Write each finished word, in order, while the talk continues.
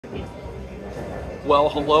Well,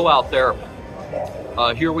 hello out there.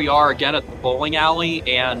 Here we are again at the bowling alley,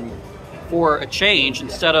 and for a change,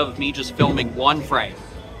 instead of me just filming one frame,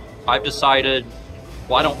 I've decided,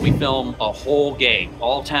 why don't we film a whole game,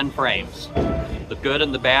 all 10 frames? The good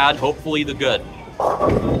and the bad, hopefully the good.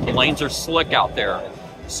 The lanes are slick out there,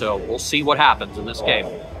 so we'll see what happens in this game.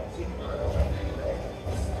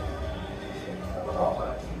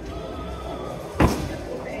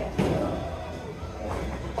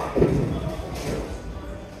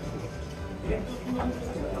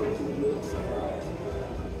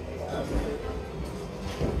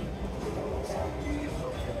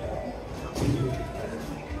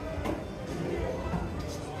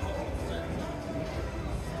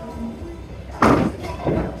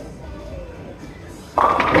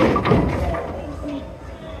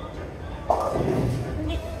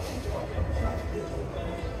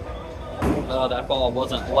 That ball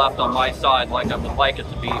wasn't left on my side like I would like it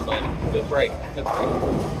to be, but good break. Good break.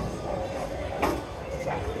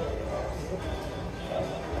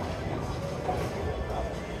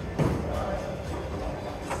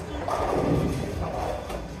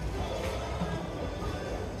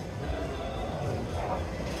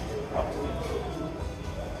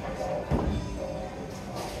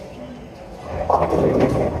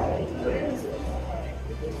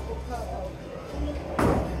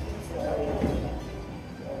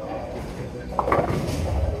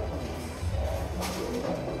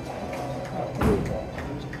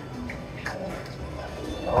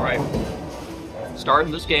 All right,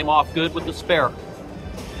 starting this game off good with the spare.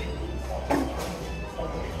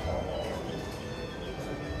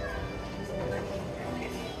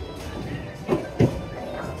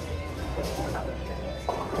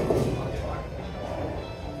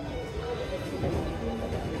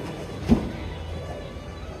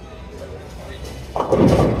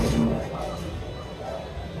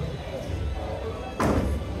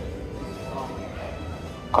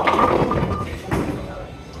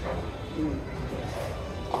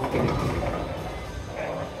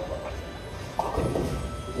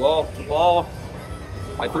 Well, the ball,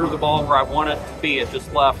 I threw the ball where I wanted it to be. It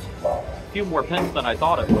just left a few more pins than I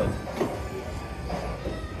thought it would.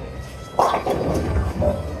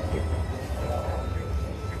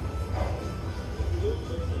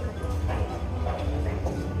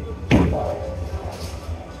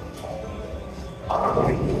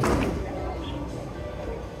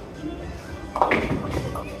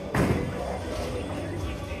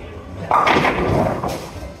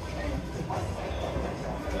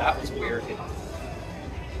 That was weird.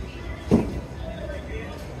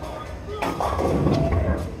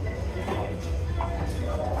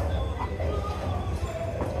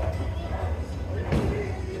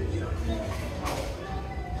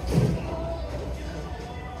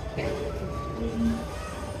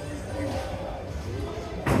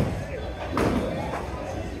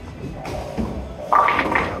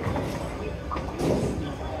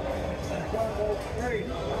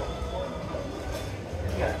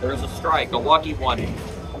 There's a strike, a lucky one.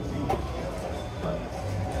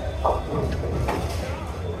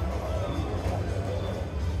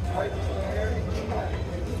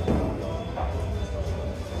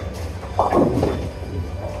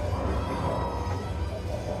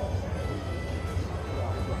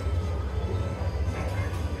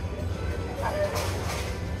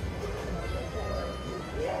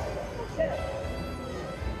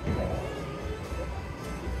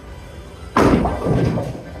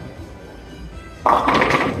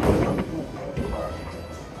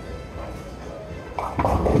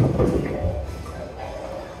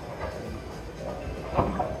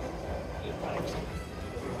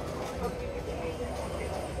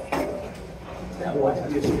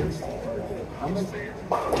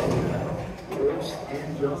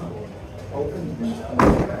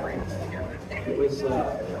 It was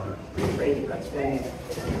great. That's when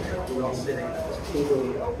we were all sitting at this table,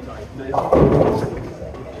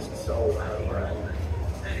 just so out of breath.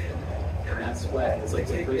 And that's what it's like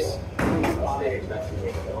the first stage. That's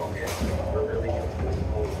we're really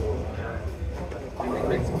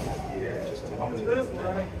just part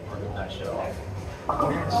of that show.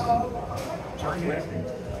 Next, John Weston,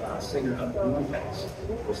 singer of the Bobb-z,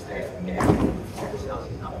 will stay at the game. This house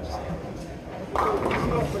is not for sale.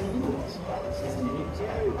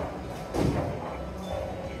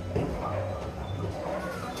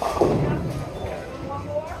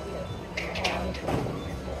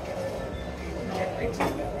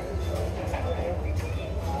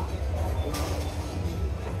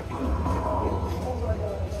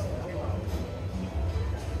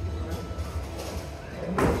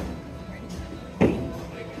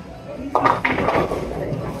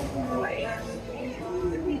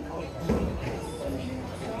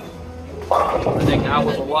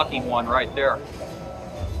 lucky one right there.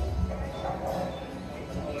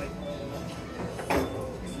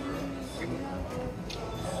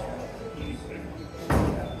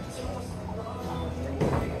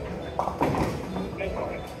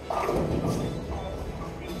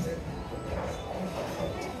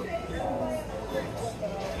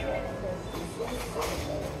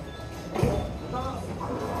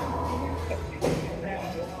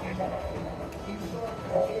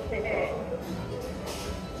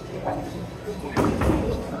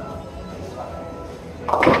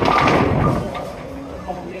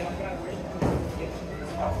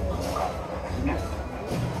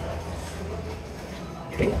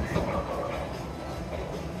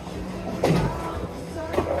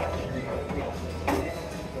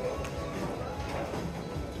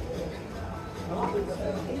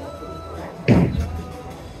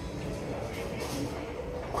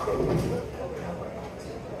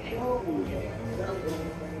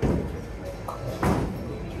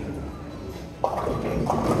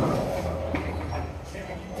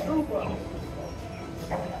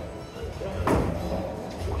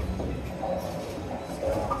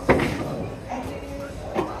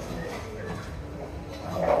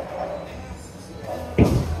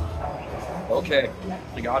 Okay,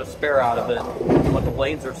 I got a spare out of it, but the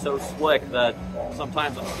lanes are so slick that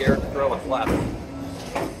sometimes I'm scared to throw it left.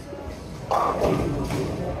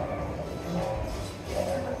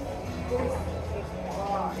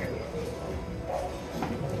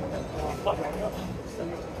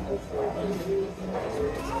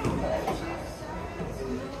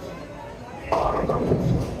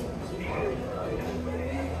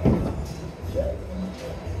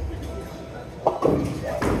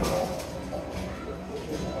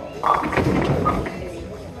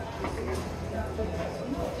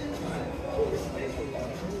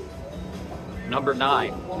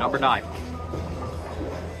 Number nine.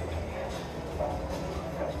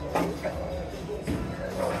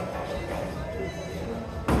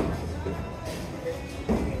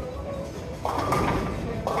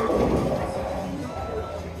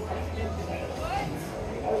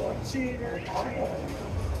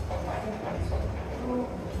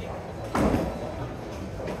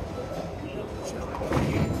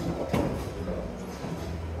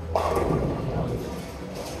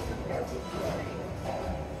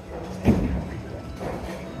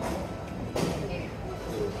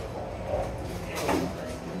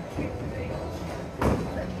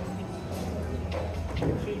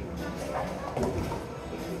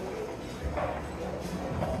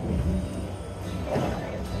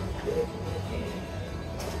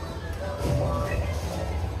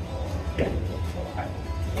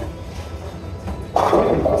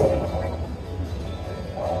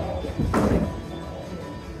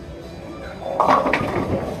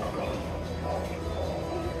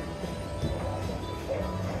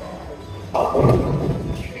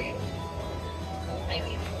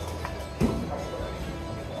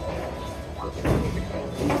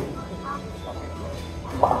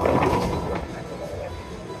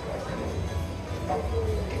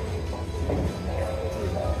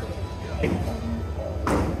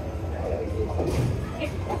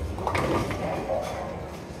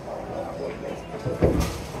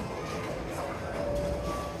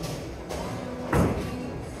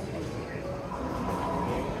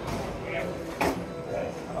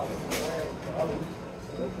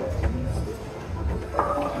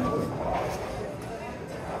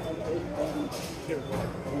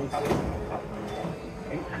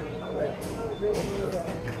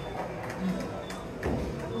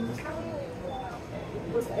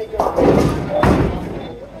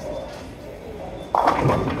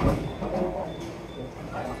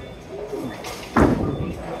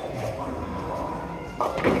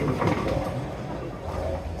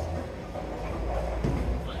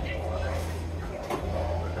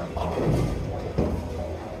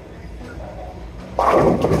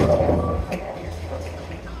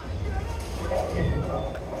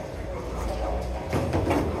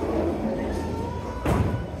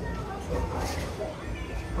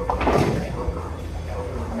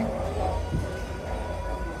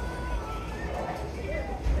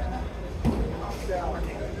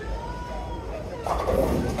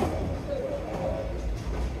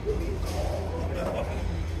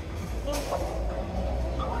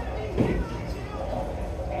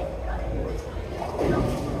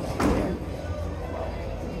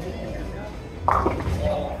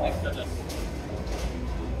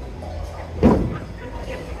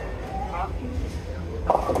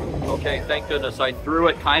 Okay, thank goodness. I threw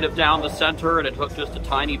it kind of down the center and it hooked just a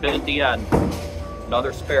tiny bit at the end.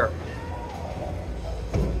 Another spare.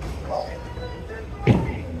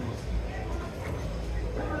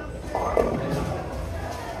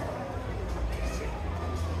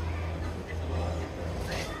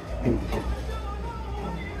 There's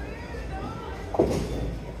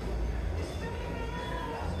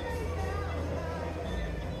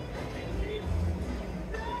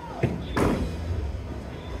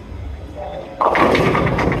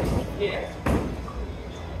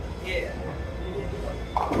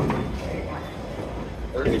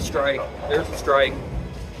a strike. There's a strike.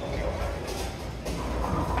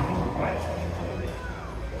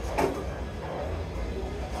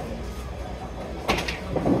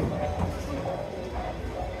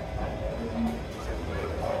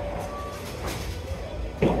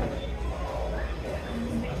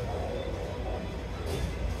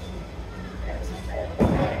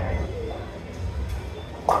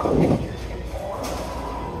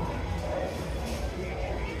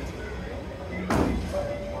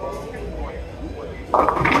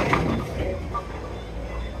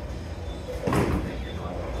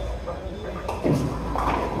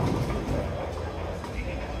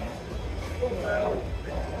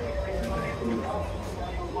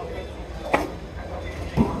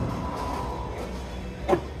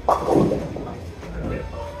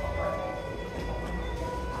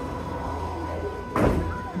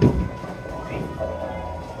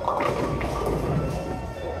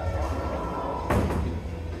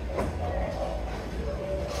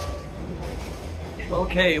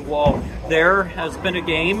 Okay, well, there has been a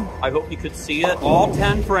game. I hope you could see it. All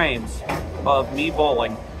 10 frames of me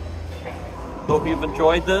bowling. Hope you've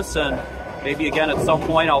enjoyed this, and maybe again at some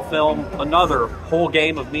point I'll film another whole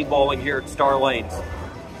game of me bowling here at Star Lanes.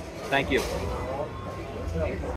 Thank you.